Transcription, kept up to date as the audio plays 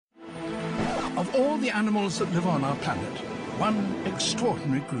Of all the animals that live on our planet, one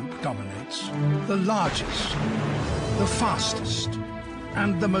extraordinary group dominates. The largest, the fastest,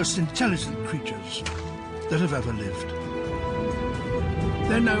 and the most intelligent creatures that have ever lived.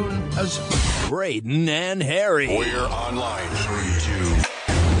 They're known as Braden and Harry. We're online. 3, 2,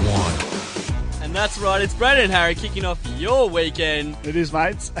 1. And that's right, it's Braden and Harry kicking off your weekend. It is,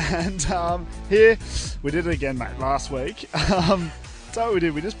 mates. And here, we did it again, mate, last week. So what we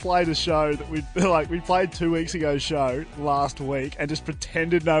did, we just played a show that we played 2 weeks ago's show last week and just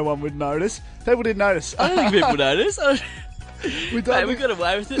pretended no one would notice. People did notice. I don't think people noticed. We got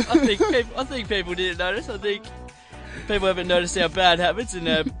away with it. I think people didn't notice. I think people haven't noticed our bad habits and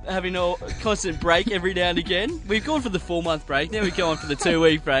having a constant break every now and again. We've gone for the 4-month break. Now we go on for the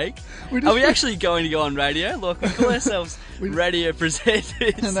 2-week break. Are we actually going to go on radio? Like, we call ourselves radio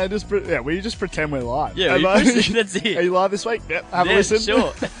presenters. And they just, we just pretend we're live. Yeah, that's it. Are you live this week? Yep, have a listen.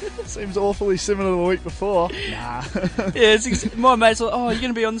 Sure. Seems awfully similar to the week before. Nah. Yeah, my mate's like, oh, you're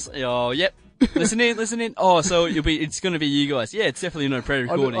going to be on this? Oh, yep. Listen in. Oh, so it's going to be you guys. Yeah, it's definitely not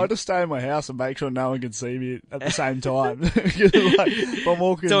pre-recording. I just stay in my house and make sure no one can see me at the same time. If I'm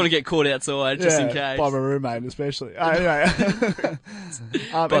walking, don't want to get caught outside just in case. By my roommate especially. Anyway.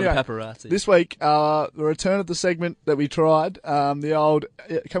 By the paparazzi. This week, the return of the segment that we tried, the old,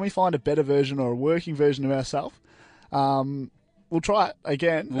 can we find a better version or a working version of ourselves? We'll try it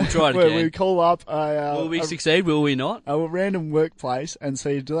again. Where we call up will we succeed? Will we not? A random workplace and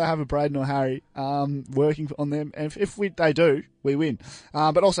see do they have a Braden or Harry working on them, and if they do, we win.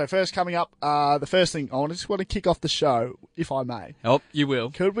 But also, first coming up, the first thing I just want to kick off the show, if I may. Oh, you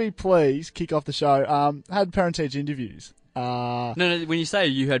will. Could we please kick off the show? Had parent-teacher interviews. No. When you say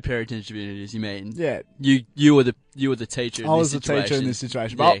you had parent-teacher interviews, you mean you were the teacher. I was the teacher in this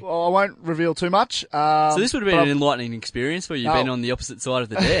situation, but I won't reveal too much. So this would have been an enlightening experience for you, being on the opposite side of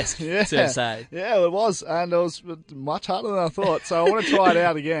the desk. So say. Yeah, it was, and it was much harder than I thought. So I want to try it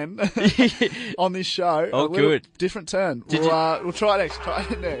out again on this show. Oh, good. Different turn. We'll try it next. Try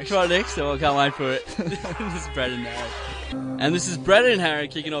it next. Oh, I can't wait for it. This is Braden and Harry, and this is Braden and Harry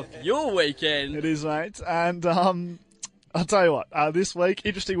kicking off your weekend. It is, mate, and I'll tell you what, this week,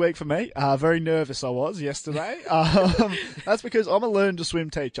 interesting week for me. Very nervous I was yesterday. That's because I'm a learn to swim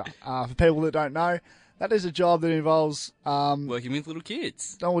teacher. For people that don't know, that is a job that involves working with little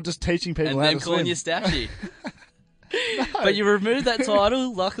kids. No, we're just teaching people and how to swim. And them calling you Stashy. No. But you removed that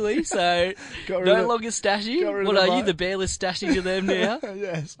title, luckily, no longer Stashy. What are you, the bearless Stashy to them now?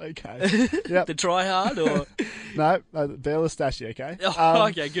 Yes, okay. Yep. The try-hard, or...? No, bearless Stashy, okay.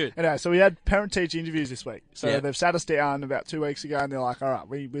 Okay, good. Anyway, so we had parent-teacher interviews this week. So they've sat us down about 2 weeks ago, and they're like, all right,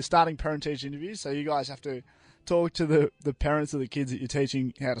 we're starting parent-teacher interviews, so you guys have to talk to the parents of the kids that you're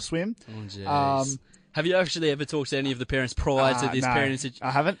teaching how to swim. Oh, jeez. Have you actually ever talked to any of the parents prior to this parent?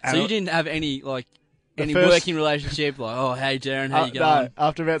 I haven't. So you didn't have any, working relationship, like, oh, hey, Darren, how you going? No,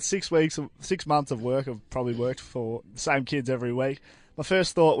 after about 6 months of work, I've probably worked for the same kids every week. My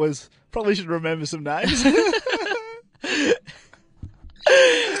first thought was, probably should remember some names.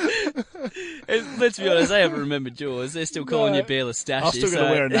 Let's be honest, they haven't remembered yours. They're still calling you Bearless Stashy. I'm still going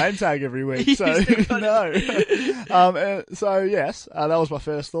to wear a name tag every week, so no. So, yes, that was my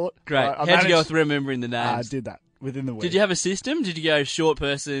first thought. Great. How'd you go with remembering the names? I did that within the week. Did you have a system? Did you go short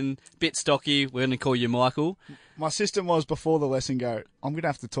person, bit stocky, we're going to call you Michael? My system was before the lesson go, I'm going to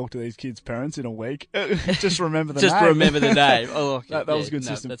have to talk to these kids' parents in a week. Just remember the name. Just remember the name. Oh, okay. That was a good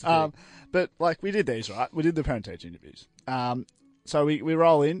system. But, we did these, right? We did the parent-teacher interviews. So we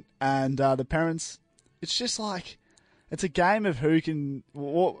roll in, and the parents, it's just like, it's a game of who can,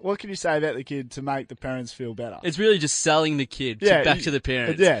 what can you say about the kid to make the parents feel better? It's really just selling the kid back to the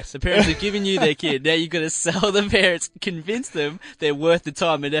parents. Yes. The parents have given you their kid. Now you've got to sell the parents, convince them they're worth the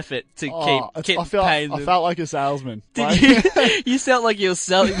time and effort to keep paying them. I felt like a salesman. Did you? You felt like you were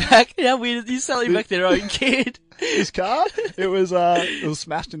selling back, how weird, you're selling back their own kid. This car, it was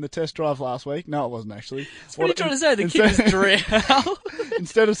smashed in the test drive last week. No, it wasn't actually. What are you trying to say? The kid was drowned?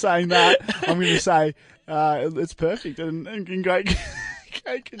 Instead of saying that, I'm going to say it's perfect and in great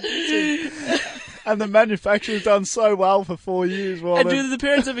condition. And the manufacturer's done so well for 4 years. And do the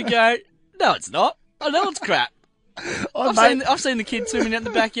parents ever go, no, it's not. I know it's crap. I've seen the kid swimming out in the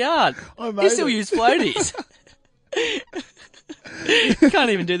backyard. You still use floaties. You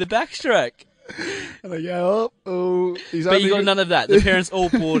can't even do the backstroke. And they go, but you got none of that. The parents all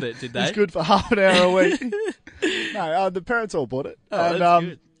bought it, did they? It's good for half an hour a week. No, the parents all bought it. Oh, that's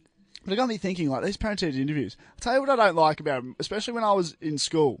good. But it got me thinking, like, these parent-teacher interviews. I'll tell you what I don't like about them, especially when I was in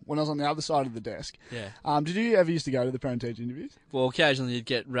school, when I was on the other side of the desk. Yeah. Did you ever used to go to the parent-teacher interviews? Well, occasionally you'd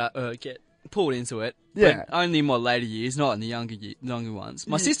get pulled into it. Yeah. But only in my later years, not in the younger ones.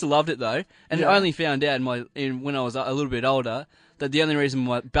 My sister loved it though, and Yeah. only found out when I was a little bit older that the only reason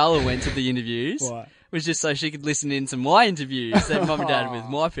why Bella went to the interviews Why? was just so she could listen in to my interviews that mum and dad had with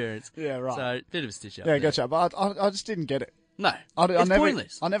my parents. Yeah, right. So bit of a stitch up. Yeah, there. gotcha. But I just didn't get it. No, I it's never,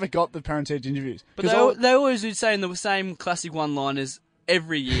 pointless. I never got the parent-teacher interviews. But 'Cause they always would say in the same classic one-liners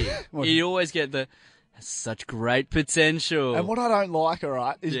every year. What? You always get the "has such great potential." And what I don't like, all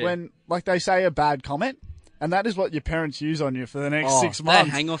right, is Yeah. when like they say a bad comment, and that is what your parents use on you for the next 6 they months.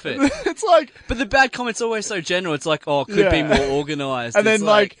 hang off it. It's like, But the bad comment's always so general. It's like, oh, could be Yeah. more organised. and It's then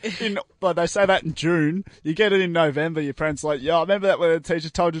like they say that in June, you get it in November. Your parents are like, yeah, I remember that when the teacher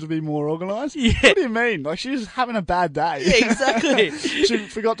told you to be more organised. Yeah. What do you mean? Like she's having a bad day. Yeah, exactly. She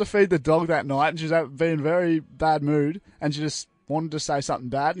forgot to feed the dog that night, and she's being in very bad mood, and she just wanted to say something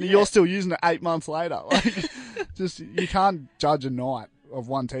bad, and you're still using it 8 months later. Like, just you can't judge a night of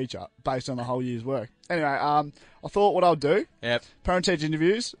one teacher based on the whole year's work. Anyway, I thought what I'll do, Yep. parent-teacher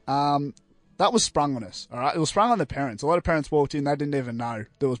interviews, that was sprung on us, all right? It was sprung on the parents. A lot of parents walked in, they didn't even know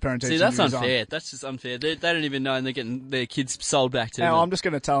there was parent-teacher See, that's interviews on. unfair. That's just unfair. They don't even know, and they're getting their kids sold back to Now, them. I'm just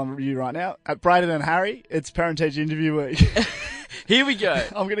going to tell you right now, at Braden and Harry, it's parent-teacher interview week. Here we go.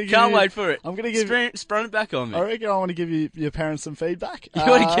 I'm gonna give Can't you- wait for it. I'm gonna give- Sprung it back on me. I reckon I want to give your parents some feedback. You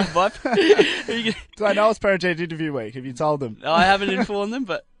want to give up? Do they know it's parent-teacher interview week? Have you told them? I haven't informed them,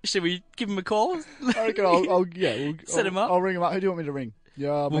 but should we give them a call? I reckon we'll Set 'em up. I'll ring them up. Who do you want me to ring?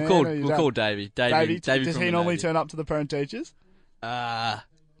 Yeah, We'll call Davey. Davey, Davey does from he the normally Navy. turn up to the parent teachers? No,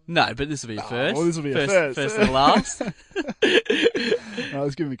 but this will be a first. well, this will be a first. First and last. No,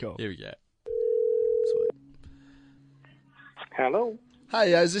 let's give him a call. Here we go. Hello.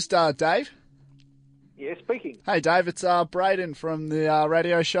 Hey, is this Dave? Yeah, speaking. Hey, Dave, it's Braden from the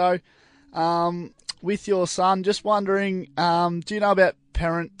radio show with your son. Just wondering, do you know about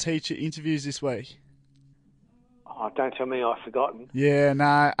parent-teacher interviews this week? Oh, don't tell me I've forgotten. Yeah,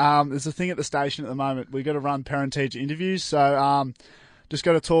 no. There's a thing at the station at the moment. We've got to run parent-teacher interviews, so just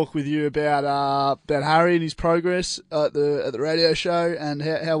got to talk with you about Harry and his progress at the radio show and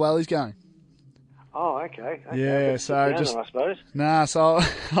how well he's going. Oh, okay. Yeah, That's so down just- there, I suppose. Nah, so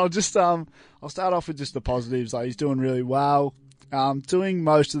I'll just I'll start off with just the positives. Like he's doing really well, doing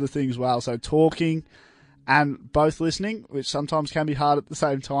most of the things well. So talking and both listening, which sometimes can be hard at the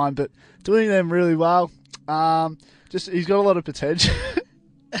same time, but doing them really well. Just he's got a lot of potential.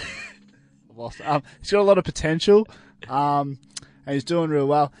 He's got a lot of potential, and he's doing real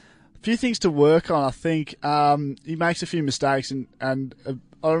well. A few things to work on, I think. He makes a few mistakes, and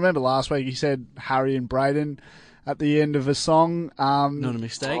I remember last week he said Harry and Braden at the end of a song. Not a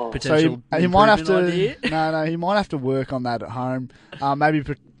mistake. Oh. So Potential he might have to. idea. No, he might have to work on that at home. Maybe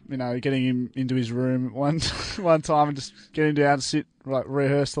getting him into his room one time and just get him down to sit, like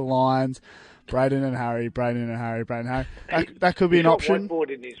rehearse the lines. Braden and Harry. That could be an option. He's got a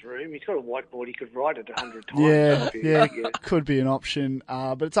whiteboard in his room. He's got a whiteboard. He could write it 100 times. Yeah, That'd be yeah, pretty good. could be an option.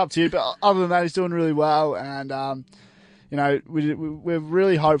 But it's up to you. But other than that, he's doing really well, and we're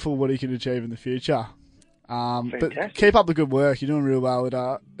really hopeful what he can achieve in the future. But Fantastic. keep up the good work. You're doing real well at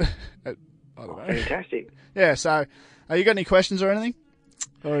I don't know. Fantastic. Yeah. So, you got any questions or anything?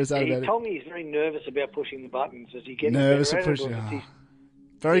 Or is that He about it? told me he's very nervous about pushing the buttons. Is he getting Nervous better at at it, pushing. or is he-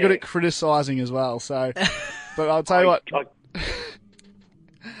 Very good Yeah. at criticising as well. So, but I'll tell you what.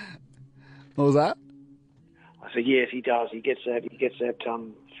 What was that? I said, yes, he does. He gets that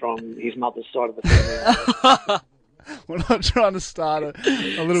from his mother's side of the family. We're not trying to start a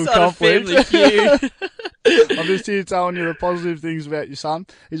little Start a conflict. family feud. I'm just here telling you the positive things about your son.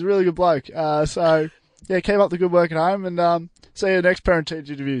 He's a really good bloke. So, yeah, keep up the good work at home, and see you next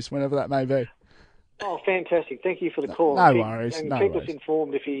parent-teacher interviews, whenever that may be. Oh, fantastic! Thank you for the call. No Keep- worries, And no keep worries. us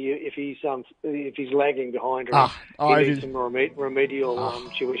informed if he's lagging behind or Ah, he if needs he- some remedial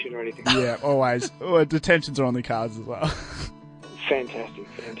tuition or anything. Yeah, always. Oh, detentions are on the cards as well. Fantastic.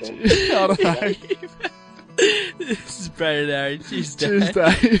 I don't know. This is Braden and Harry. Cheers, Dad. Cheers,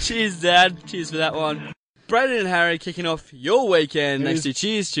 Dave. Cheers, Dad. Cheers for that one. Braden and Harry kicking off your weekend It next is. to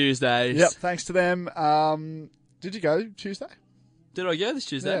Cheers Tuesdays. Yep, thanks to them. Did you go Tuesday? Did I go this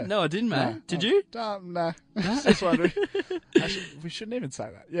Tuesday? Yeah. No, I didn't, mate. No. Did you? No. Just wondering. We shouldn't even say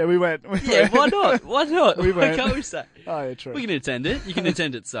that. Yeah, we went. Yeah, why not? Why not? We Why went. can't we say? Oh, yeah, true. We can attend it. You can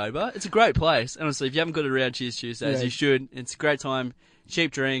attend it sober. It's a great place. Honestly, if you haven't got it around Cheers Tuesdays, Yeah. you should. It's a great time.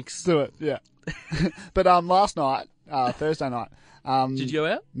 Cheap drinks. Do it, yeah. But last night, Thursday night. Did you go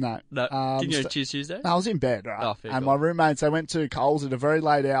out? No. No. Didn't you go st- Cheers Tuesday? No, I was in bed, right? Oh, fair and call. my roommates, they went to Coles at a very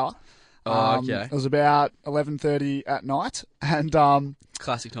late hour. Oh, okay. It was about 11:30 at night, and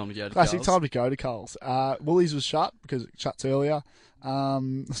Classic time to go to classic Coles. time to go to Coles. Woolies was shut because it shuts earlier.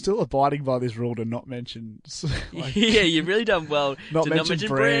 Still abiding by this rule to not mention, like, Yeah, you've really done well not to mention not mention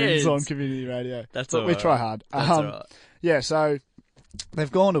brands brands on community radio. That's but all we right. try hard. That's all right. Yeah, so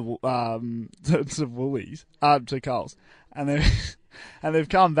they've gone to Woolies, to Coles, and they've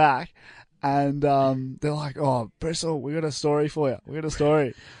come back, and they're like, "Oh, Bristle, we got a story for you. We got a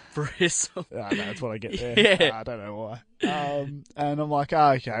story." Bristle. No, that's what I get there. Yeah. I don't know why. And I'm like,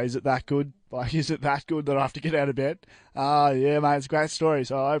 oh, okay, is it that good? Like, is it that good that I have to get out of bed? Yeah, mate, it's a great story.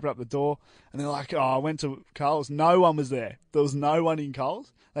 So I open up the door, and they're like, oh, I went to Coles. No one was there. There was no one in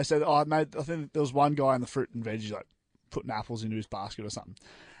Coles. They said, oh, mate, I think there was one guy in the fruit and veggies, like, putting apples into his basket or something.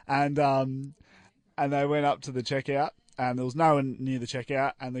 And they went up to the checkout, and there was no one near the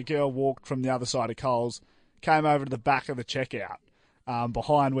checkout, and the girl walked from the other side of Coles, came over to the back of the checkout,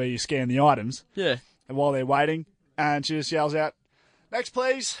 behind where you scan the items. Yeah. And while they're waiting, and she just yells out, "Next,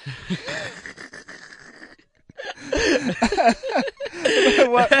 please."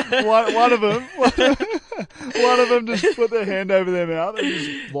 one of them just put their hand over their mouth and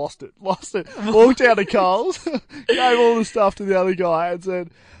just lost it. Walked out of Coles, gave all the stuff to the other guy, and said,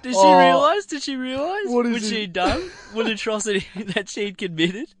 Did she realise? Did she realise what is what it? she'd done? What atrocity that she'd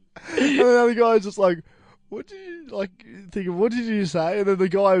committed? And the other guy was just like, what did you say? And then the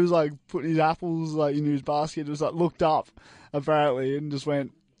guy was like putting his apples like into his basket, just like looked up apparently and just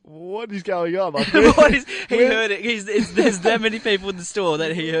went, what is going on? Like, He heard it. There's that many people in the store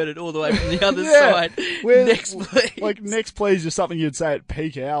that he heard it all the way from the other Yeah. side. Where- Next, please. Like, next please is something you'd say at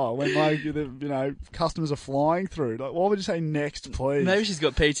peak hour when like customers are flying through. Like, why would you say next please? Maybe she's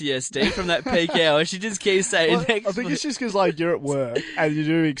got PTSD from that peak hour. She just keeps saying Well, next. I think please. it's just because like you're at work and you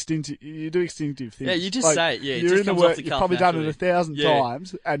do instinctive things. Yeah, you just Like, say it, yeah, it you're just in the comes off work. the You've cuff probably done it naturally. 1,000 Yeah.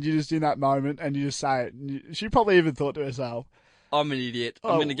 times, and you're just in that moment and you just say it. And she probably even thought to herself, I'm an idiot.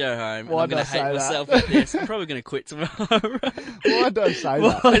 I'm going to go home. And why I'm going did to I hate say myself that? with this. I'm probably going to quit tomorrow. "Why did I say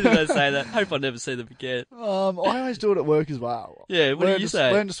that?" Why did I say that? Hope I never see them again. I always do it at work as well. Yeah, what do you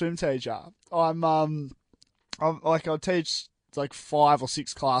say? Learn to swim teacher. I'm like I teach like 5 or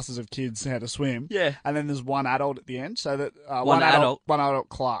 6 classes of kids how to swim. Yeah. And then there's one adult at the end, so that One adult? one adult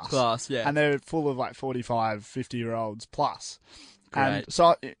class. Class, yeah. And they're full of like 45, 50-year-olds plus. Great. And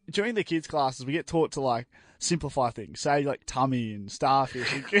so during the kids' classes, we get taught to like simplify things, say like tummy and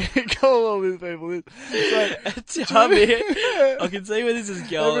starfish, and call all these people in. So, Tummy. I can see where this is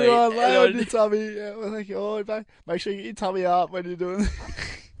going. everyone lay on And your tummy. Yeah, we're thinking, oh, make sure you get your tummy up when you're doing.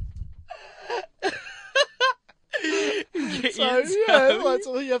 Get So your yeah, tummy. that's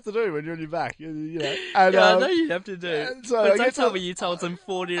all you have to do when you're on your back. And, Yeah, I know you have to do. so I But get don't tell to- me you told some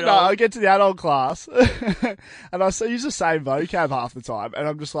 40-year-old. No, I get to the adult class, and I use the same vocab half the time, and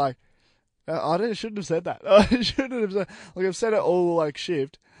I'm just like, shouldn't have said that. I shouldn't have said. Like I've said it all like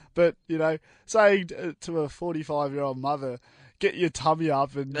shift, but saying to a 45-year-old mother, "Get your tummy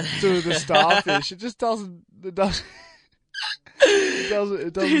up and do the starfish," it just doesn't. It doesn't.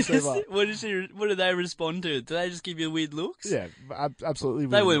 It doesn't seem up. What do they respond to? Do they just give you weird looks? Yeah, absolutely.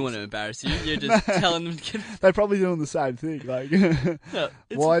 They wouldn't want to embarrass you. You're just telling them to get... They're probably doing the same thing. Like, No,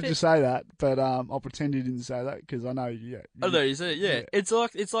 it's why'd a you say that? But I'll pretend you didn't say that because I know. Yeah. I know you said it. Yeah. It's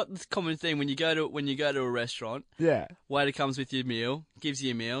like this common thing when you go to a restaurant. Yeah. Waiter comes with your meal, gives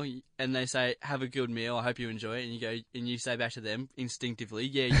you a meal, and they say, "Have a good meal. I hope you enjoy it." And you go and you say back to them instinctively,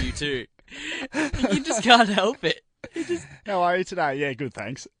 "Yeah, you too." You just can't help it. How are you today? Yeah, good,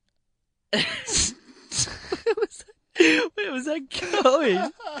 thanks. Where was that going?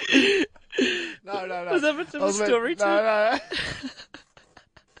 No. Was that much of I a was meant- story too? No. I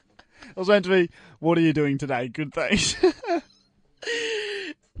was meant to be, what are you doing today? Good, thanks.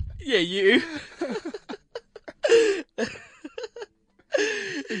 Yeah, you.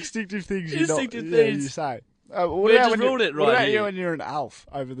 Instinctive things Instinctive you things. say. We just ruled it What right about here. you when you're an elf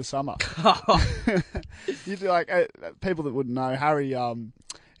over the summer? You do like, people that wouldn't know, Harry, you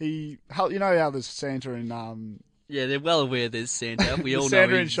know how there's Santa and, Yeah, they're well aware there's Santa. We all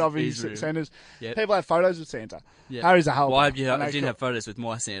Santa know in shopping he's real. centres. Yep. People have photos of Santa. Yeah. Harry's a helper. Well, I didn't And they have photos with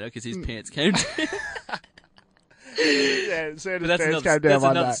my Santa because his pants came down. Yeah, Santa's But that's pants another, came down that's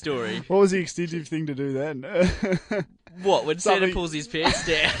one another day. story. What was the extensive thing to do then? What, when Santa Something- pulls his pants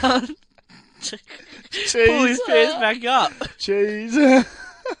down? Cheese. Pull his pants back up. Cheese.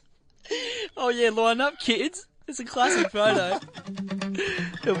 Oh yeah, line up, kids. It's a classic photo.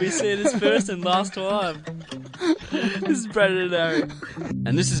 It'll be Santa's first and last time. This is Brandon and Harry.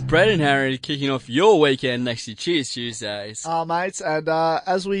 And this is Brad and Harry kicking off your weekend next to Cheers Tuesdays. Mates, and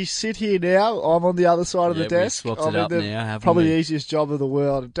as we sit here now, I'm on the other side of the desk. We swapped I'm it up in the, now, haven't probably we? the easiest job of the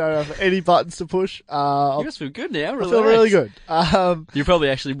world. I don't have any buttons to push. You must feel good now. I feel really good. You're probably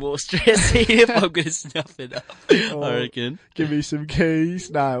actually more stressed if I'm going to snuff it up, I reckon. Give me some keys.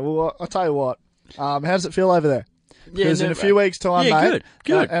 No, well, I'll tell you what. How does it feel over there? Yeah, Because in a few weeks' time, mate,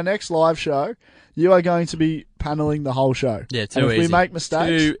 good. Our next live show, you are going to be paneling the whole show. Yeah, too and if easy. we make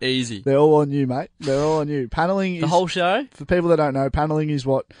mistakes, Too easy. they're all on you, mate. They're all on you. Paneling is... The whole show? For people that don't know, paneling is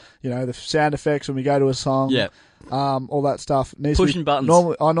what, the sound effects when we go to a song. Yeah. All that stuff. Needs to Pushing be,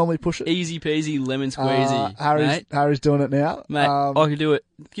 buttons. I normally push it. Easy peasy, lemon squeezy. Harry's doing it now. Mate, I could do it.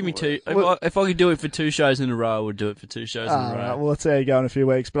 Give me two. If I could do it for 2 shows in a row, I would do it for 2 shows in a row. Right, well, let's see how you go in a few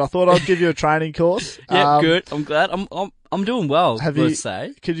weeks. But I thought I'd give you a training course. Yeah, good. I'm glad. I'm doing well, let's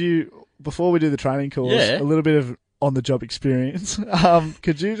say. Could you, before we do the training course, a little bit of on-the-job experience,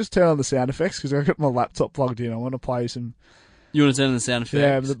 could you just turn on the sound effects? Because I've got my laptop plugged in. I want to play some... You want to turn on the sound effects?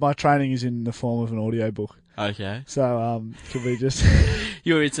 Yeah, but my training is in the form of an audio book. Okay. So, could we just...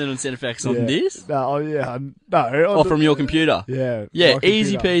 You want to turn on sound effects on this? No, no. From your computer? Yeah. Yeah, my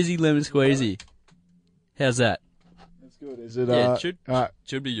easy computer. peasy, lemon squeezy. How's that? That's good. Is it? Yeah, alright.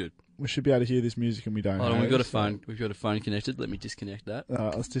 should be good. We should be able to hear this music, and we don't. Hold on, know, we've got a so- phone. We've got a phone connected. Let me disconnect that.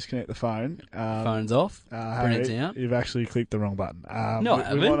 Let's disconnect the phone. Phone's off. Harry, Print's out. you've actually clicked the wrong button. No, I we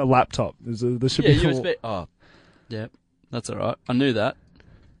haven't. want a laptop. There should Yeah, be USB. Oh, yeah, that's all right. I knew that.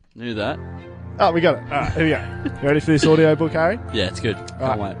 Oh, we got it. All right, here we go. You ready for this audio book, Harry? Yeah, it's good.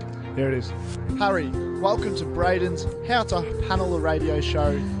 Can't wait. Here it is. Harry, welcome to Braden's How to Panel a Radio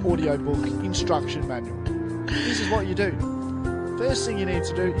Show audiobook instruction manual. This is what you do. First thing you need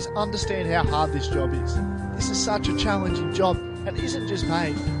to do is understand how hard this job is. This is such a challenging job and isn't just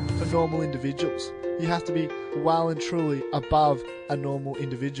made for normal individuals. You have to be well and truly above a normal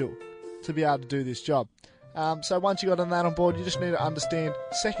individual to be able to do this job. So once you got that on board, you just need to understand,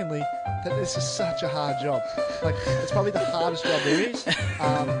 secondly, that this is such a hard job. Like, it's probably the hardest job there is in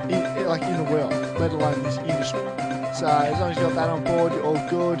the world, let alone this industry. So as long as you got that on board, you're all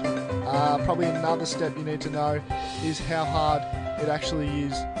good. Probably another step you need to know is how hard it actually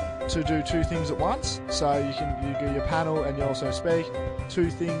is to do 2 things at once. So you do your panel and you also speak. 2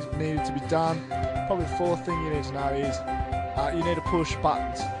 things needed to be done. Probably the 4th thing you need to know is you need to push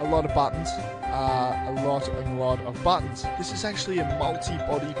buttons, a lot of buttons, a lot of buttons. This is actually a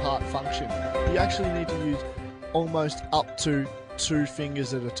multi-body part function. You actually need to use almost up to 2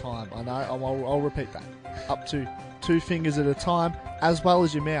 fingers at a time. I know, I'll repeat that. Up to 2 fingers at a time, as well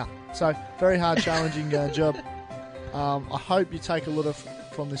as your mouth. So, very hard, challenging job. I hope you take a lot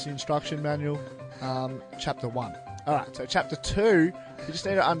from this instruction manual, chapter 1. Alright, so chapter 2, you just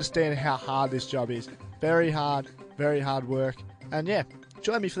need to understand how hard this job is. Very hard work. And yeah,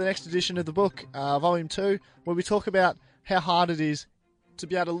 join me for the next edition of the book, volume 2, where we talk about how hard it is to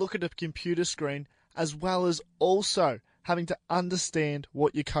be able to look at a computer screen, as well as also having to understand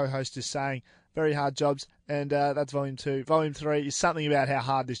what your co-host is saying. Very hard jobs, and that's volume 2. Volume 3 is something about how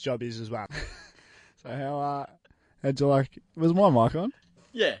hard this job is as well. So how'd you like... Was my mic on?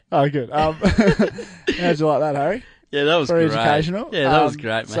 Yeah. Oh, good. How'd you like that, Harry? Yeah, that was Very great. educational. Yeah, that was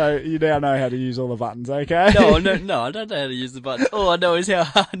great, mate. So you now know how to use all the buttons, okay? No, I don't know how to use the buttons. All I know is how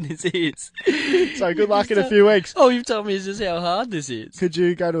hard this is. So good luck in a few weeks. Oh, you've told me it's just how hard this is. Could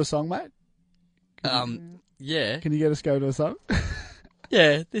you go to a song, mate? Yeah. Can you get us go to a song?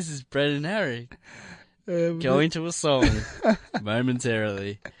 Yeah, this is Brad and Harry. Going to a song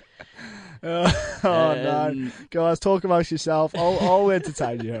momentarily. No, guys, talk amongst yourself. I'll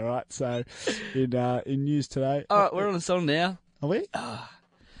entertain you. All right. So, in news today. All right, we're on a song now. Are we?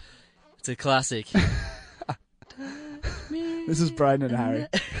 It's a classic. This is Braden and Harry.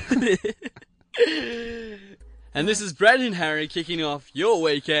 And this is Brad and Harry kicking off your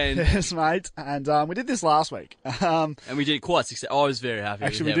weekend. Yes, mate. And we did this last week. And we did it quite successful. I was very happy.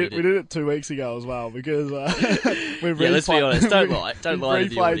 Actually, with we did it 2 weeks ago as well because we've yeah, let's be honest. Don't lie. We've Don't lie to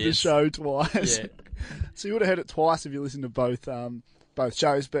the replayed audience. the show twice. Yeah. So you would have heard it twice if you listened to both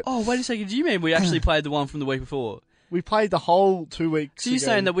shows. But Oh, wait a second. Do you mean we actually played the one from the week before? we played the whole 2 weeks. So you're ago.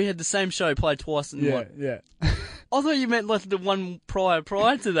 saying that we had the same show played twice in one? Yeah. I thought you meant like the one prior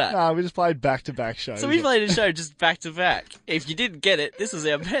to that. No, we just played back-to-back shows. So we played a show just back to back. If you didn't get it, this was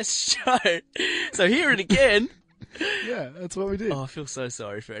our best show. So hear it again. Yeah, that's what we did. Oh, I feel so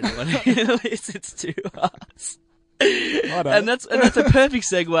sorry for anyone who listens to us. I don't. And that's a perfect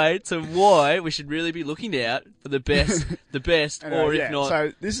segue to why we should really be looking out for the best, or if not.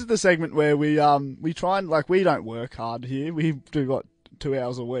 So this is the segment where we try and we don't work hard here. We do what 2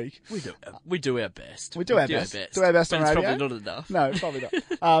 hours a week. We do our best. We do our best. Do our best but on it's radio. probably not enough. No, probably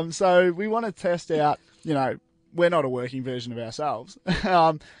not. So we want to test out, we're not a working version of ourselves.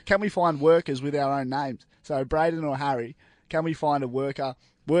 Can we find workers with our own names? So Braden or Harry, can we find a worker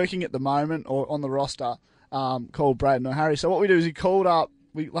working at the moment or on the roster called Braden or Harry? So what we do is we called up,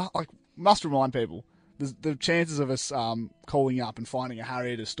 we must remind people, the chances of us calling up and finding a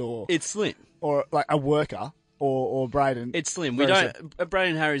Harry at a store It's slim. or like a worker or Braden. It's slim. Very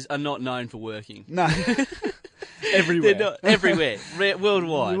Braden and Harrys are not known for working. No. Everywhere. They're not everywhere,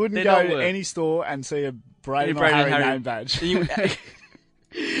 worldwide. You wouldn't They're go not to working. any store and see a Braden or Braden Harry Harry name badge.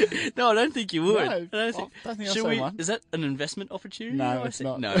 No, I don't think you would. No, I don't think I've Should seen one. Is that an investment opportunity? No, I it's see?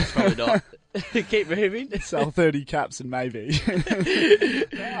 not. No, it's probably not. Keep moving. Sell 30 caps and maybe.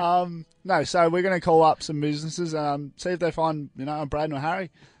 No, so we're going to call up some businesses and see if they find, a Braden or Harry.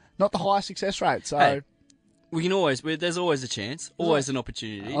 Not the high success rate, so Hey, we can always. There's always a chance, always an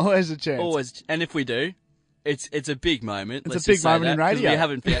opportunity, always a chance. always. And if we do, it's a big moment. It's let's a big just say moment in that, 'cause radio. We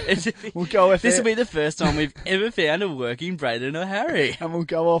haven't found. We'll go off This air, will be the first time we've ever found a working Braden or Harry. and we'll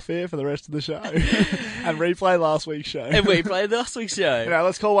go off air for the rest of the show and replay last week's show. And we played last week's show.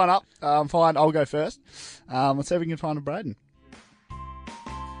 Let's call one up. I'll go first. Let's see if we can find a Braden.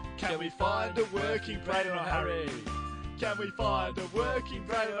 Can we find a working Braden or Harry? Can we find a working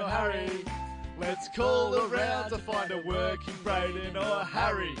Braden or Harry? Let's call around to find a working Braden or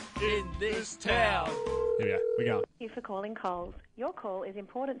Harry in this town. Here we go. We're going. Thank you for calling Coles. Your call is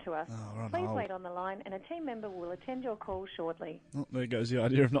important to us. we're on Please hold. wait on the line and a team member will attend your call shortly. Oh, there goes the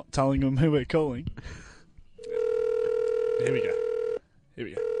idea of not telling them who we're calling. Here we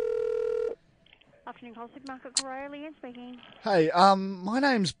go. Afternoon, Coles Supermarket, Correa, Leanne speaking. Hey, my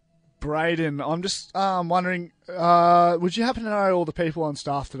name's Braden. I'm just wondering, would you happen to know all the people on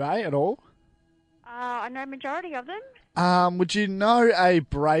staff today at all? I know majority of them. Would you know a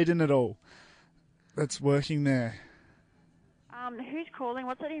Braden at all that's working there? Who's calling?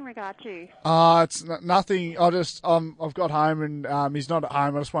 What's it in regard to? It's nothing. I've got home and he's not at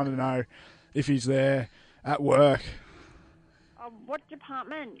home. I just wanted to know if he's there at work. What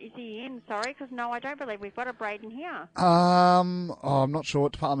department is he in? Sorry, because no, I don't believe we've got a Braden here. I'm not sure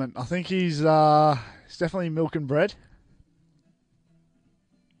what department. I think he's definitely milk and bread.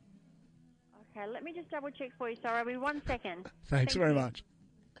 Okay, let me just double check for you. Sorry, I'll be 1 second. Thanks very much.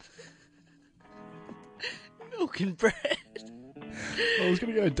 Milk and bread. I was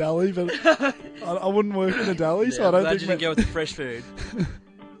going to go deli, but I wouldn't work in a deli, so I I'm don't glad think you didn't go with the fresh food.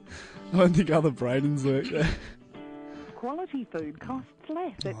 I don't think other Bradens work there. Quality food costs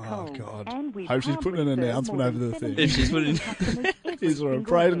less at Coles. God. And we Hope she's putting an proudly serve announcement more over than the thing. 70 If she's putting- customers every Is there a single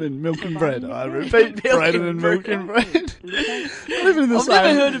Braden week. and milk and bread? I Providing repeat, Milk Braden and and milk and bread. Not even in the I've same.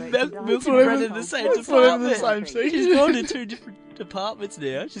 never heard of milk and bread in the same That's not even the department. same She's section. gone to two different departments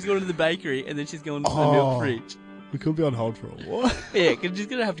now. She's gone to the bakery and then she's gone to the Oh. milk fridge. We could be on hold for a while. Yeah, because she's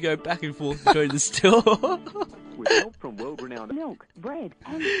going to have to go back and forth between the store. With help from world-renowned milk, bread,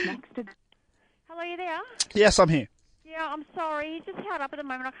 and snacks to Hello, you there? Yes, I'm here. Yeah, I'm sorry. He's just held up at the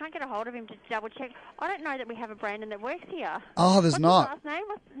moment. I can't get a hold of him to double check. I don't know that we have a Brandon that works here. Oh, there's What's not. his last name?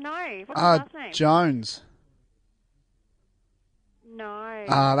 What's his last name? Jones. No.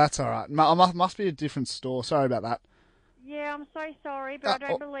 That's all right. Must be a different store. Sorry about that. Yeah, I'm so sorry, but I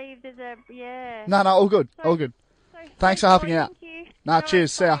don't believe there's a... Yeah. No, all good. So- All good. So Thanks for sorry, helping out. Thank you. Nah, No,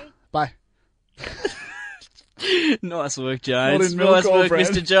 cheers. See ya. bye. Bye. Nice work, Not Jones. in milk Nice or work, bread.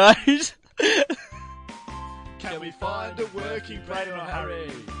 Mr. Jones. Can we find a working Braden or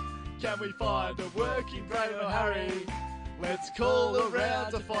Harry? Can we find a working Braden or Harry? Let's call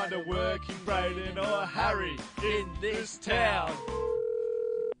around to find a working Braden or Harry in this town.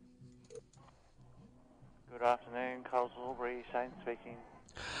 Good afternoon, Coles Albury, Shane speaking.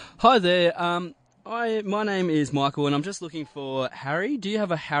 Hi there. My name is Michael, and I'm just looking for Harry. Do you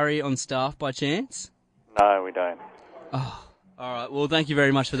have a Harry on staff by chance? No, we don't. Oh, all right. Well, thank you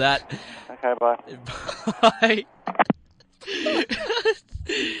very much for that. Okay, bye. Bye.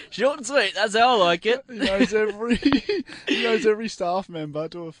 Short and sweet. That's how I like it. He knows every staff member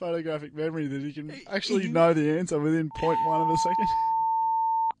to a photographic memory that he can actually know the answer within 0.1 of a second.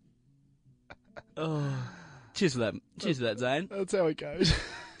 Oh, cheers for that. Cheers for that, Zane. That's how it goes.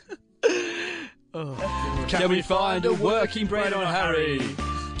 Can we find a working Braden or Harry?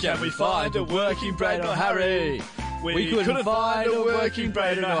 Can we find a working Braden or Harry? We couldn't find a working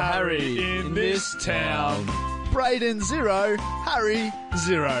Braden or Harry in this town. Braden 0, Harry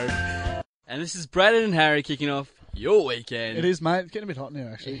 0. And this is Braden and Harry kicking off your weekend. It is, mate. It's getting a bit hot now,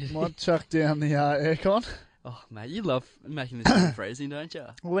 actually. Might chuck down the aircon. Oh, mate, you love making this thing freezing, don't you?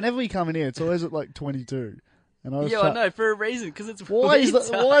 Well, whenever we come in here, it's always at like 22. And I was I know, for a reason, because it's why is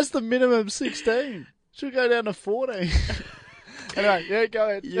winter. why is the minimum 16? Should go down to 14. Anyway, yeah, go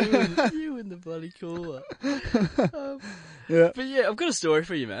ahead. You in the bloody cooler. Yeah. But yeah, I've got a story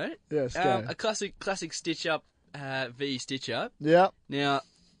for you, mate. Yes, go. A classic Stitch Up v Stitch Up. Yeah. Now,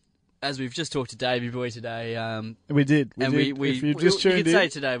 as we've just talked to Davey Boy today, We did. and did. we if you just tuned could in, say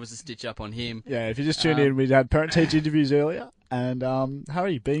today was a Stitch Up on him. yeah, if you just tuned in, we had parent-teacher interviews earlier, and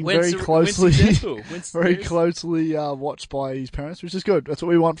Harry being Went very went closely, successful. Went very seriously. closely watched by his parents, which is good. That's what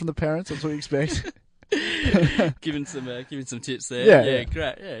we want from the parents. That's what we expect. giving some tips there. Yeah.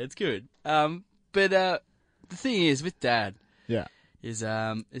 Great. Yeah, it's good. But the thing is with Dad Yeah. is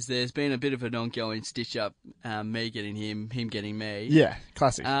there's been a bit of an ongoing stitch up. Me getting him getting me. Yeah,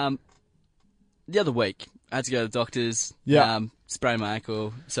 classic. The other week I had to go to the doctors. Yeah. Sprained my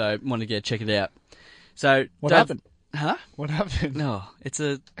ankle, so wanted to go check it out. So What Dad- happened? Huh? What happened? No, it's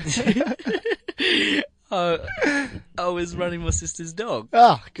a. I was running my sister's dog.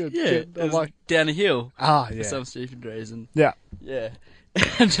 Ah, good. Yeah, good. it was down a hill. Ah, For yeah. some stupid reason. Yeah. Yeah.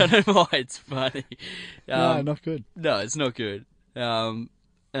 I don't know why it's funny. No, not good. No, it's not good. But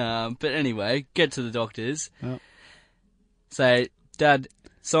anyway, get to the doctors. Yeah. Say, Dad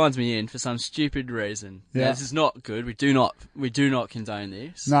signs me in for some stupid reason. Now, Yeah. this is not good. We do not condone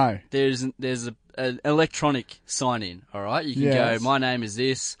this. No. There's an electronic sign in. All right, you can Yes. go. My name is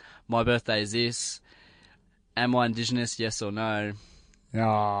this. My birthday is this. Am I Indigenous? Yes or no?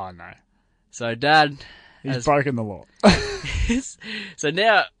 Oh, no. So, Dad. He's broken the law. So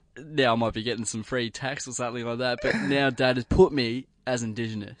now I might be getting some free tax or something like that, but now Dad has put me as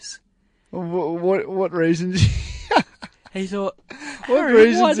Indigenous. What reasons? He thought, What Harry,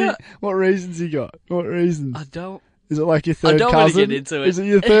 why reasons? not? What reasons he got? What reasons? I don't. Is it like your third don't wanna cousin? get into it. Is it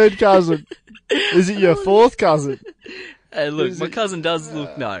your third cousin? Is it your fourth cousin? Hey, look, Is my it- cousin does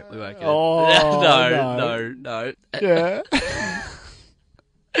look. No, we won't get Oh, no. Yeah.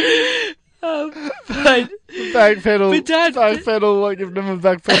 But Backpedal. But Dad- Backpedal like you've never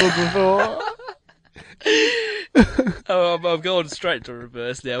backpedaled before. I'm going straight to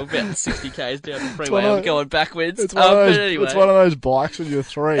reverse now. We're about 60 k's down the freeway. one of- I'm going backwards. It's one, of those, but anyway. it's one of those bikes when you're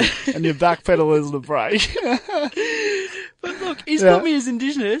 3 and your backpedal isn't a brake. But look, he's Yeah. put me as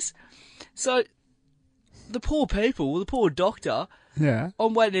Indigenous. So, the poor people, the poor doctor, Yeah.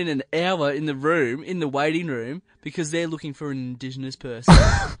 I'm waiting an hour in the waiting room, because they're looking for an Indigenous person.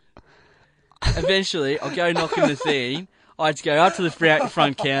 Eventually, I'll go knocking the thing. I had to go up to the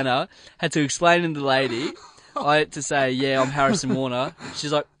front counter, had to explain to the lady. I had to say, yeah, I'm Harrison Warner.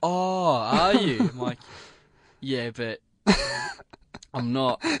 She's like, oh, are you? I'm like, yeah, but I'm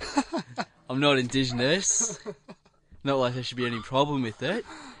not Indigenous. Not like there should be any problem with it.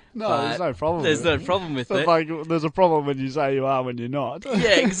 No, But there's no problem. There's with no problem with But it. like, there's a problem when you say you are when you're not.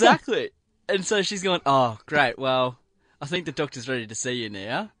 Yeah, exactly. And so she's going, oh, great, well, I think the doctor's ready to see you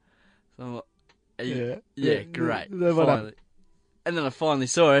now. So I'm like, yeah, great. Then what Finally. happened? And then I finally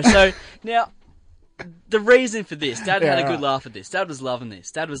saw her. So now, the reason for this, Dad had a Yeah, good right. laugh at this. Dad was loving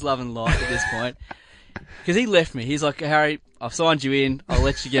this. Dad was loving life at this point. Because he left me. He's like, Harry, I've signed you in. I'll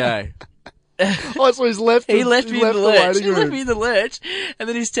let you go. Oh, so he's left. He left me in the lurch. waiting He left room. me in the lurch, and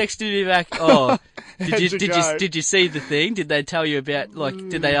then he's texted me back. Oh, How'd you go? did you see the thing? Did they tell you about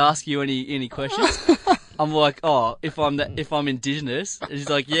Did they ask you any questions? I'm like, oh, if I'm Indigenous, and he's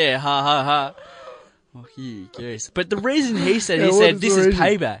like, yeah, ha ha ha. I'm like, you goose. But the reason he said Yeah, what this the is reason?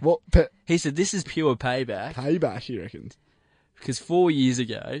 payback. What He said this is pure payback. payback? You reckon? Because 4 years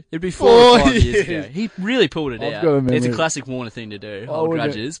ago, it'd be 4 or 5 years years. ago, he really pulled it I've out. got a It's a memory. classic Warner thing to do, Oh, hold wouldn't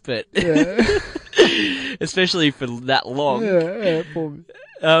it? grudges, but Yeah. especially for that long. yeah. Poor me.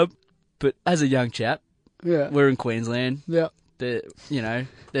 But as a young chap, Yeah. we're in Queensland. Yeah. There's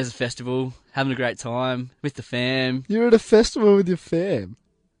a festival, having a great time with the fam. You're at a festival with your fam.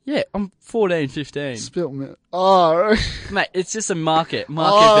 Yeah, I'm 14, 15. Spilt me. Oh. Mate, it's just a market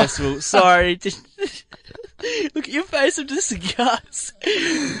Oh. festival. Sorry. Look at your face of disgust.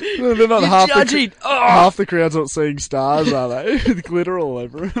 No, they're not You're half judging. the Oh. half the crowd's not seeing stars, are they? With glitter all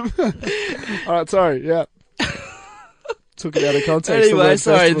over them. All right, sorry. Yeah. Took it out of context. the Anyway, word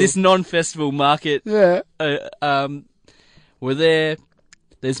sorry, festival. this non-festival market, Yeah. we're there.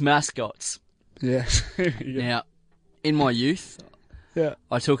 There's mascots. Yeah. Now, in my youth, Yeah.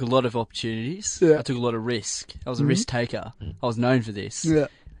 I took a lot of opportunities. Yeah. I took a lot of risk. I was a risk taker. I was known for this. Yeah.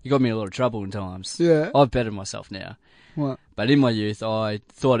 You got me in a lot of trouble in times. Yeah. I've bettered myself now. What? But in my youth, I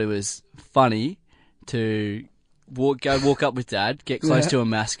thought it was funny to walk up with Dad, get close Yeah. to a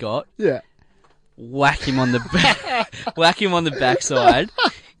mascot, Yeah. whack him on the backside,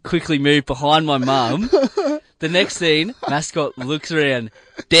 quickly move behind my mum. The next thing, mascot looks around,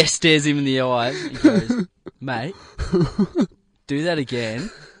 stares him in the eyes, he goes, Mate, do that again.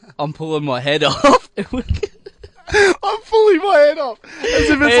 I'm pulling my head off. I'm pulling my head off. As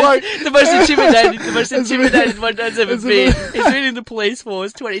if it's like the most intimidated my dad's ever been. He's been in the police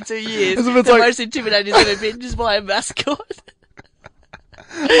force 22 years. As if it's the like, most intimidated he's ever been just by a mascot.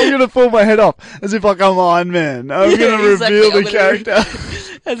 I'm going to pull my head off as if like I'm Iron Man. I'm going to reveal the character.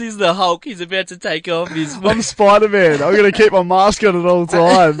 As he's the Hulk, he's about to take off his... I'm Spider-Man. I'm going to keep my mask on at all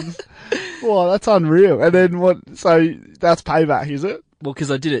times. Wow, that's unreal. And then what? So that's payback, is it? Well,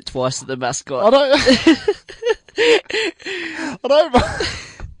 because I did it twice at the mascot. I don't...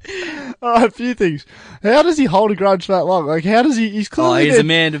 Alright, a few things. How does he hold a grudge that long? Like, how does he... He's clearly... he's a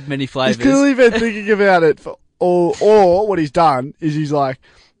man of many flavours. He's clearly been thinking about it for... Or what he's done is he's like,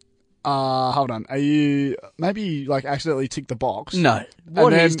 hold on, are you maybe like accidentally ticked the box? No,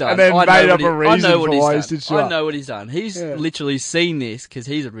 what he's done, and then made up a reason for why he's did shit. I know what he's done. He's literally seen this because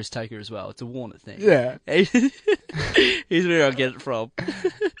he's a risk taker as well. It's a Warner thing. Yeah, here's where I get it from.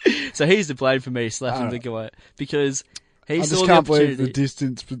 So he's to blame for me slapping the guy because. I just can't believe the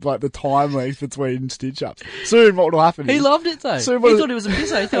distance, like the time length between stitch-ups. Soon, what will happen? He loved it though. He thought it was a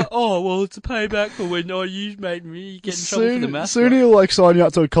miss. He thought, oh well, it's a payback for when you made me get in trouble for the mascot. Soon he'll like sign you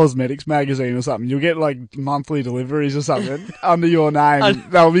up to a cosmetics magazine or something. You'll get like monthly deliveries or something under your name.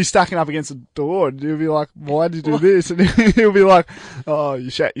 They'll be stacking up against the door, and you'll be like, "Why did you do this?" And he'll be like, "Oh, you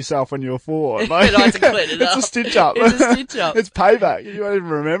shat yourself when you were 4." Like, I had to clean it up. It's a stitch-up. It's a stitch-up. It's payback. You won't even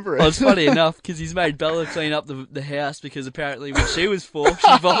remember it. Well, it's funny enough because he's made Bella clean up the house because apparently when she was 4,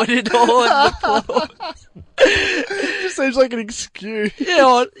 she vomited all over the floor. It just seems like an excuse.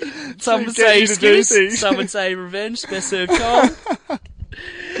 Yeah, some would say excuse, some would say revenge, best served cold.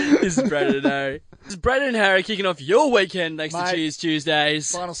 This is Brandon and Harry. This is Brandon and Harry kicking off your weekend next to Cheers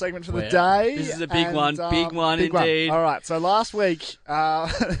Tuesdays. Final segment for the day. This is a big one. Big one indeed. All right, so last week,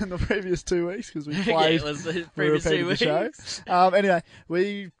 in the previous 2 weeks, because we played the previous 2 weeks. The show. Anyway,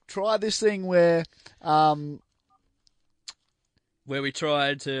 we tried this thing where we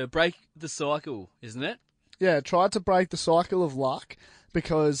tried to break the cycle, isn't it? Yeah, tried to break the cycle of luck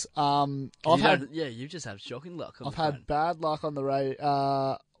because you just have shocking luck. I've had bad luck on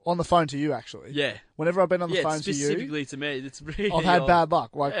the on the phone to you actually. Yeah. Whenever I've been on the phone to you, specifically to me, it's really. I've had bad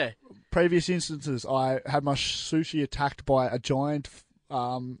luck. Like previous instances, I had my sushi attacked by a giant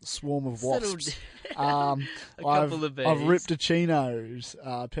swarm of wasps. I've ripped a chinos,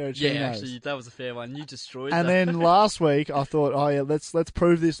 pair of chinos. Yeah, actually, that was a fair one. You destroyed. And then last week, I thought, oh yeah, let's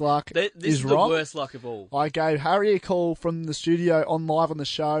prove this luck this is wrong. The worst luck of all. I gave Harry a call from the studio live on the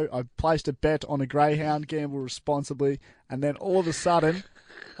show. I placed a bet on a greyhound, gamble responsibly, and then all of a sudden,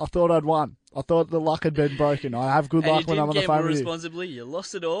 I thought I'd won. I thought the luck had been broken. I have good luck when I'm on the phone with you. Responsibly, you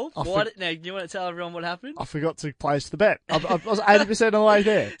lost it all. Now, do you want to tell everyone what happened? I forgot to place the bet. I was 80% of the way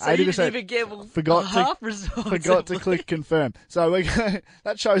there. So 80%. You didn't even gamble forgot to click confirm. So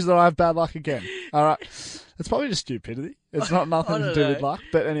that shows that I have bad luck again. All right. It's probably just stupidity. It's not nothing to do with luck.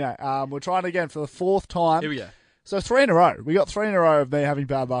 But anyway, we're trying again for the 4th time. Here we go. So 3 in a row. We got 3 in a row of me having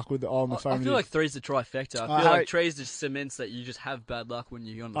bad luck on the phone. I feel like 3's the trifecta. I feel like 3's just cements that you just have bad luck when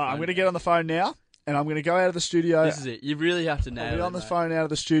you're on the phone. I'm going to get on the phone now, and I'm going to go out of the studio. This is it. You really have to nail it. I'll be on the phone out of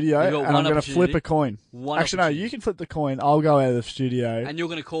the studio, and I'm going to flip a coin. Actually, no, you can flip the coin. I'll go out of the studio. And you're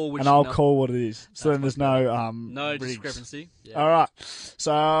going to call which... And I'll call what it is. So then there's no... no discrepancy. Yeah. All right.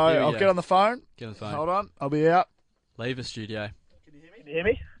 So I'll get on the phone. Get on the phone. Hold on. I'll be out. Leave the studio. Can you hear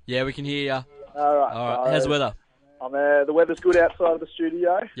me? Yeah, we can hear you. All right. All right. How's the weather? The weather's good outside of the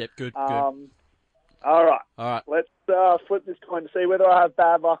studio. Yep, good. All right. Let's flip this coin to see whether I have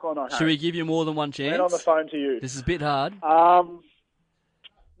bad luck or not. Should we give you more than one chance? I'm on the phone to you. This is a bit hard. No.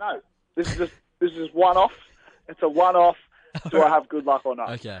 This is one-off. It's a one-off. Do I have good luck or not?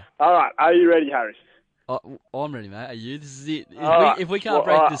 Okay. All right. Are you ready, Harry? I'm ready, mate. Are you? This is it. If we can't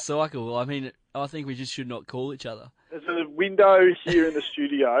break this cycle, I mean, I think we just should not call each other. There's a window here in the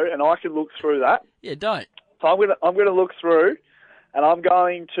studio, and I can look through that. Yeah, don't. So I'm gonna look through, and I'm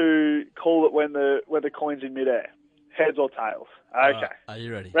going to call it when the coin's in midair, heads or tails. Okay. Right. Are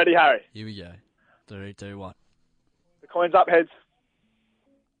you ready? Ready, Harry? Here we go. 3, 2, 1. The coin's up, heads.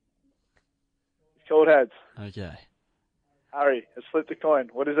 It's called heads. Okay. Harry, let's flip the coin.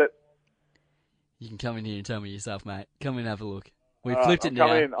 What is it? You can come in here and tell me yourself, mate. Come in and have a look. We All flipped right, it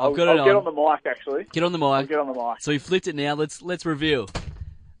now. I'll get on the mic, actually. Get on the mic. I'll get on the mic. So we flipped it now. Let's reveal.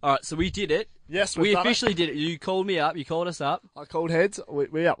 All right, so we did it. Yes, we officially did it. You called me up. You called us up. I called heads.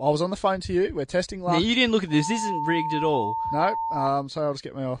 We up. I was on the phone to you. We're testing luck. Now, you didn't look at this. This isn't rigged at all. No. So I'll just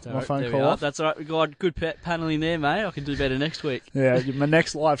get my phone call off. That's all right. We got good paneling there, mate. I can do better next week. Yeah, my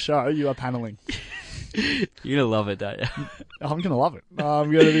next live show, you are paneling. You're going to love it, don't you? I'm going to love it.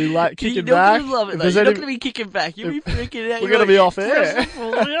 I'm going to be kicking You're back. not going to love it, If though. there's You're not any- going to be kicking back. You'll be freaking out. We're You're going to be like, off air. "Press the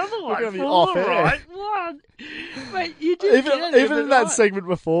full, the other We're one, going to be full, off air. right, one." Mate, you did Even, get it, even in but that right. segment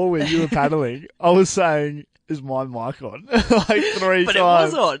before where you were paddling, I was saying, is my mic on? like 3 But it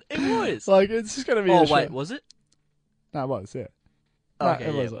times. was on. It was. Like, it's just going to be Oh, a wait, show. was it? No, it was, yeah. Okay,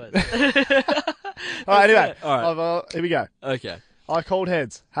 it yeah, was it on. was. All right, anyway. All right. Here we go. Okay. I called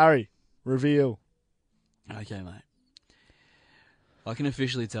heads. Harry, reveal. Okay, mate. I can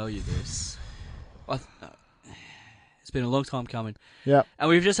officially tell you this. It's been a long time coming. Yep. And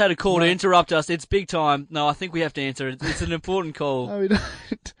we've just had a call to interrupt us. It's big time. No, I think we have to answer it. It's an important call. No, we don't.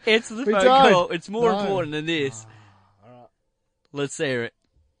 It's the We phone don't. call. It's more No. important than this. Let's hear it.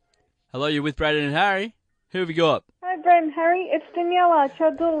 Hello, you're with Braden and Harry. Who have we got? Hi, Brad and Harry. It's Daniela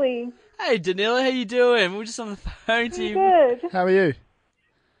Chaduli. Hey, Danila, how you doing? We're just on the phone to Pretty you. good. How are you?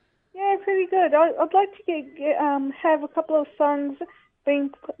 Yeah, pretty good. I'd like to have a couple of songs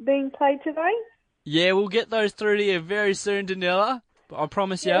being played today. Yeah, we'll get those through to you very soon, Danila. I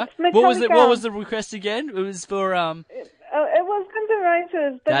promise you. Yeah, it's What was it? Metallica. What was the request again? It was for It was Guns N'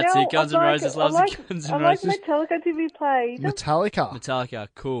 Roses. But That's now it, Guns I'd N' like- Roses I'd loves the like- Guns N' I'd like Roses. Metallica to be played. Metallica. Metallica.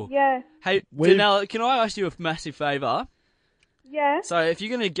 Cool. Yeah. Hey, We've- Danila, can I ask you a massive favour? Yeah. So if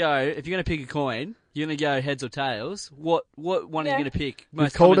you're gonna pick a coin, you're gonna go heads or tails. What one are you Yeah. gonna pick? You've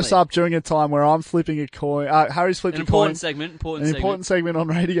Most called us commonly? up during a time where I'm flipping a coin. Harry's flipped An a coin. important segment. An important segment on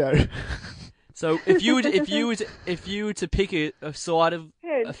radio. So if you were to pick a side of a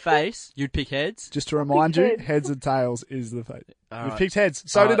Heads. face, you'd pick heads. Just to remind you, heads. heads and tails is the fate. All We've right. picked heads.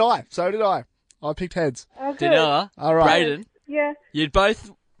 So All did I. So did I. I picked heads. Okay. Danila, All right. Braden, Yeah. you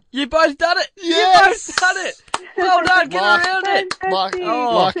both done it. Yes! You both done it. Well done. Get Luck. around it. Luck, Fantastic.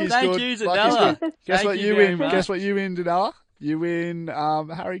 Oh, luck is thank good. you, Luck is Danella. good. Guess Thank what you you very win? much. Guess what you win, Danella? You win.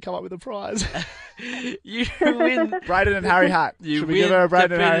 Harry, come up with a prize. You win. Braden and Harry hat. You Should win we give her a Braden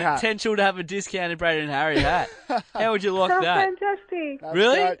the and Harry hat? potential to have a discounted Braden and Harry hat. How would you like Oh, that? fantastic. That's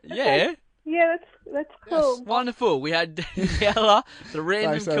Really? great. Yeah. Yeah, that's cool. Wonderful. We had Daniela, the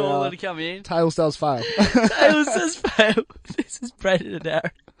random Thanks, caller, Daniela. to come in. Tails does fail. Tails says fail. This is Braden and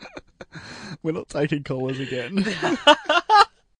Harry. We're not taking callers again.